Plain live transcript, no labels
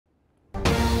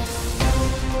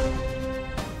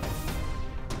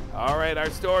All right, our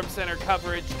Storm Center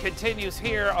coverage continues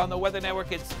here on the Weather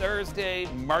Network. It's Thursday,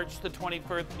 March the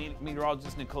 21st.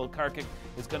 Meteorologist Nicole Karkic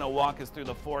is going to walk us through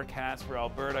the forecast for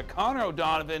Alberta. Connor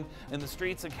O'Donovan in the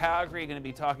streets of Calgary are going to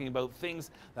be talking about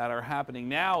things that are happening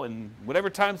now, and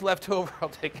whatever time's left over, I'll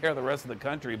take care of the rest of the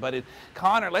country. But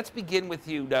Connor, let's begin with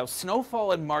you. Now,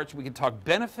 snowfall in March, we can talk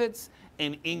benefits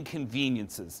and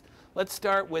inconveniences. Let's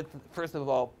start with, first of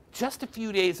all, just a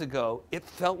few days ago, it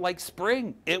felt like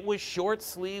spring. It was short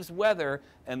sleeves weather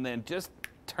and then just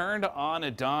turned on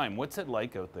a dime. What's it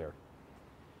like out there?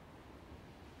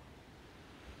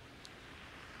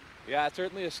 Yeah, it's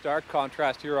certainly a stark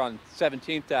contrast here on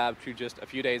 17th Ave to just a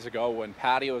few days ago when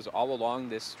patios all along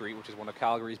this street, which is one of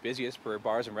Calgary's busiest for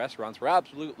bars and restaurants, were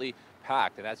absolutely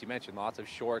packed. And as you mentioned, lots of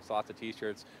shorts, lots of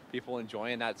t-shirts, people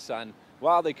enjoying that sun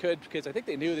while they could, because I think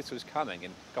they knew this was coming.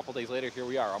 And a couple days later, here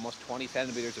we are, almost 20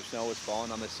 centimeters of snow has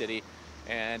fallen on the city.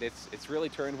 And it's really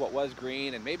turned what was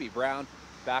green and maybe brown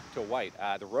back to white.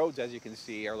 The roads, as you can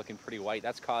see, are looking pretty white.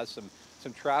 That's caused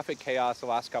some traffic chaos the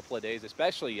last couple of days,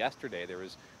 especially yesterday. There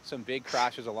was some big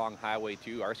crashes along Highway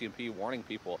 2. RCMP warning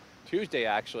people Tuesday,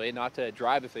 actually, not to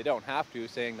drive if they don't have to,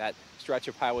 saying that stretch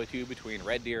of Highway 2 between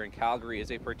Red Deer and Calgary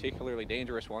is a particularly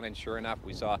dangerous one. And sure enough,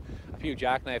 we saw a few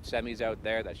jackknife semis out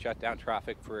there that shut down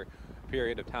traffic for a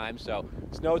period of time. So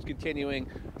snow's continuing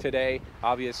today.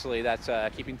 Obviously, that's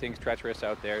keeping things treacherous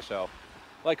out there. So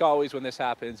like always when this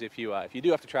happens, if you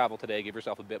do have to travel today, give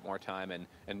yourself a bit more time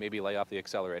and maybe lay off the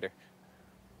accelerator.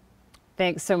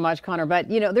 Thanks so much, Connor.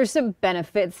 But, you know, there's some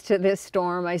benefits to this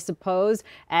storm, I suppose.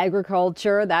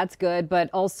 Agriculture, that's good. But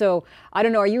also, I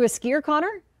don't know, are you a skier,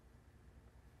 Connor?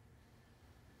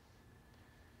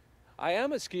 I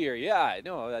am a skier, yeah.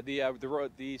 No,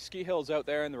 the ski hills out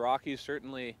there in the Rockies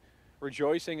certainly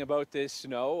rejoicing about this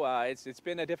snow. It's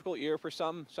been a difficult year for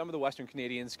some of the Western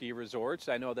Canadian ski resorts.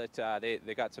 I know that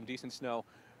they got some decent snow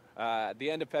at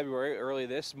the end of February, early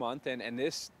this month, and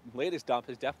this latest dump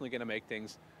is definitely going to make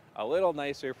things a little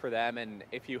nicer for them. And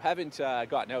if you haven't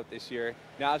gotten out this year,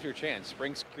 now's your chance.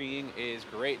 Spring skiing is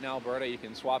great in Alberta. You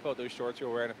can swap out those shorts you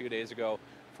were wearing a few days ago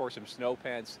for some snow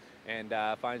pants and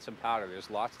find some powder. There's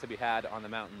lots to be had on the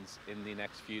mountains in the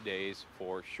next few days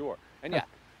for sure. And yeah,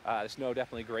 the snow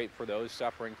definitely great for those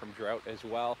suffering from drought as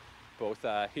well, both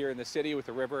here in the city with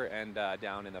the river and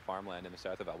down in the farmland in the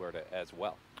south of Alberta as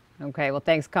well. Okay, well,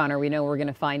 thanks, Connor. We know we're going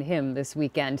to find him this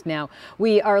weekend. Now,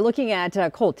 we are looking at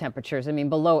cold temperatures. I mean,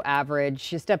 below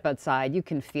average. You step outside, you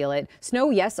can feel it. Snow,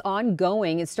 yes,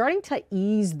 ongoing. It's starting to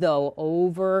ease, though,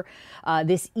 over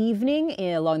this evening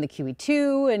along the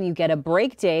QE2, and you get a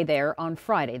break day there on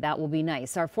Friday. That will be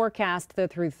nice. Our forecast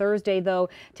through Thursday, though,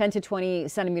 10 to 20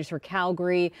 centimeters for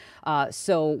Calgary.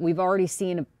 So we've already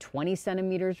seen 20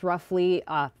 centimeters roughly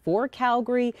for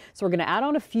Calgary. So we're going to add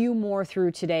on a few more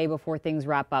through today before things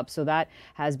wrap up. So that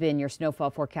has been your snowfall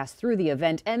forecast through the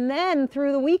event. And then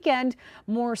through the weekend,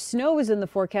 more snow is in the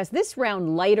forecast. This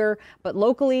round lighter, but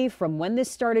locally from when this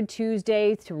started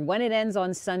Tuesday to when it ends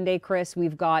on Sunday, Chris,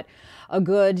 we've got a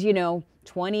good,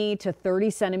 20 to 30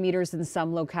 centimeters in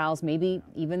some locales, maybe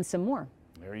even some more.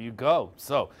 There you go.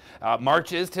 So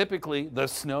March is typically the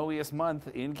snowiest month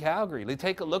in Calgary. Let's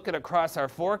take a look at across our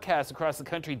forecast across the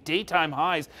country, daytime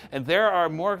highs, and there are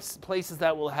more places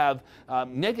that will have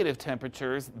negative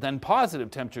temperatures than positive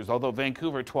temperatures, although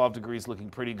Vancouver, 12 degrees, looking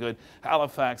pretty good.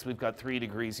 Halifax, we've got 3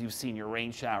 degrees. You've seen your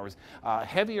rain showers.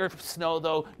 Heavier snow,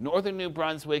 though, northern New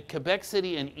Brunswick, Quebec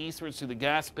City, and eastwards to the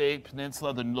Gaspé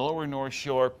Peninsula, the lower North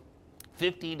Shore.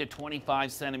 15 to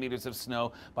 25 centimeters of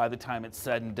snow by the time it's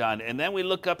said and done. And then we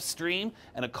look upstream,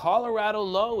 and a Colorado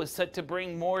low is set to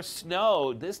bring more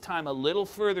snow, this time a little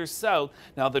further south.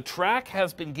 Now, the track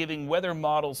has been giving weather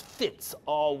models fits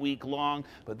all week long,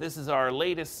 but this is our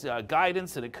latest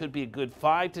guidance, and it could be a good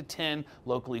 5 to 10,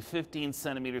 locally 15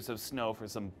 centimeters of snow for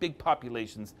some big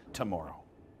populations tomorrow.